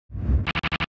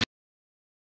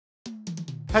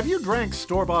Have you drank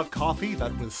store-bought coffee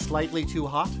that was slightly too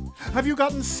hot? Have you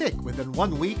gotten sick within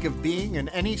 1 week of being in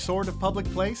any sort of public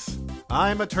place?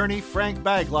 I'm attorney Frank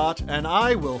Baglot, and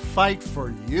I will fight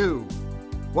for you.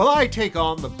 While I take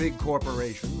on the big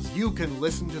corporations, you can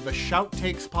listen to the Shout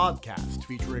Takes podcast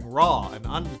featuring raw and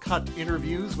uncut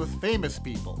interviews with famous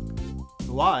people,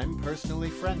 who I'm personally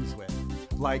friends with,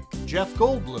 like Jeff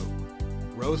Goldblum,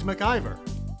 Rose McIver,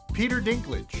 Peter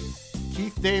Dinklage,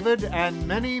 Keith David, and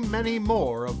many, many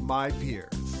more of my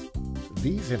peers.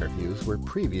 These interviews were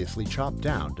previously chopped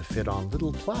down to fit on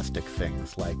little plastic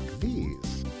things like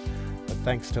these. But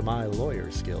thanks to my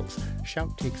lawyer skills,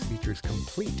 Shout Takes features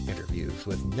complete interviews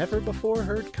with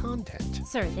never-before-heard content.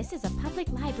 Sir, this is a public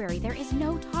library. There is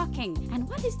no talking. And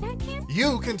what is that, Kim?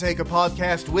 You can take a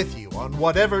podcast with you on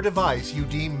whatever device you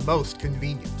deem most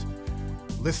convenient.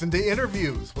 Listen to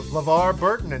interviews with LeVar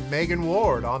Burton and Megan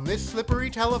Ward on this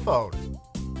slippery telephone.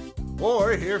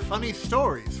 Or hear funny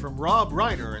stories from Rob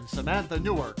Reiner and Samantha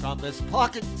Newark on this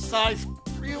pocket-sized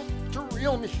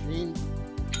reel-to-reel machine.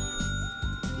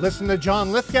 Listen to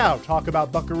John Lithgow talk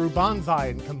about Buckaroo Banzai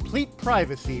in complete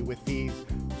privacy with these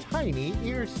tiny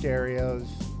ear stereos.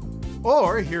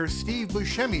 Or hear Steve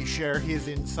Buscemi share his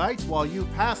insights while you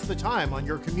pass the time on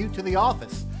your commute to the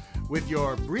office with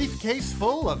your briefcase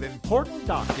full of important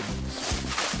documents.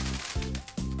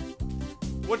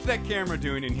 What's that camera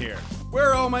doing in here?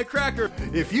 Where are all my crackers?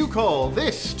 If you call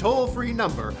this toll-free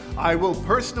number, I will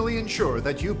personally ensure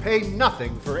that you pay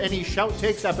nothing for any Shout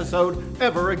Takes episode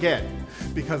ever again,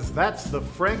 because that's the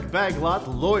Frank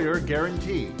Baglot lawyer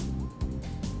guarantee.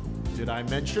 Did I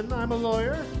mention I'm a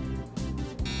lawyer?